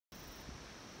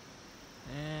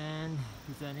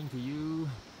Presenting to you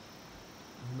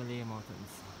Himalaya mountains,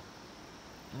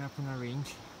 Annapurna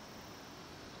range.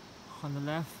 On the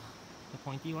left, the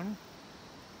pointy one,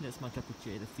 that's Machu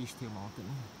Picchu, the fishtail mountain.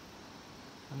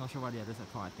 I'm not sure what the others are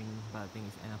called, but I think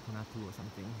it's Annapurna 2 or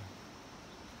something.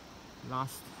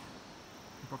 Last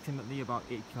approximately about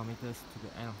 8 kilometers to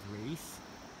the end of the race.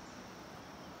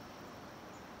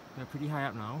 We're pretty high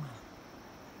up now.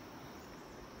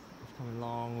 We've come a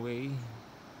long way,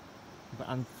 but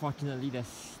unfortunately there's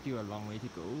still a long way to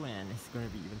go, and it's going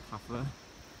to be even tougher.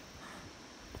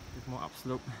 There's more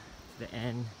upslope to the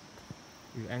end.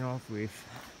 We end off with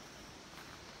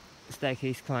a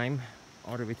staircase climb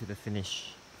all the way to the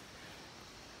finish.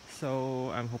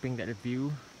 So I'm hoping that the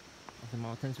view of the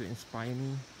mountains will inspire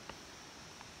me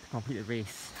to complete the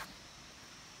race.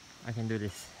 I can do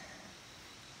this.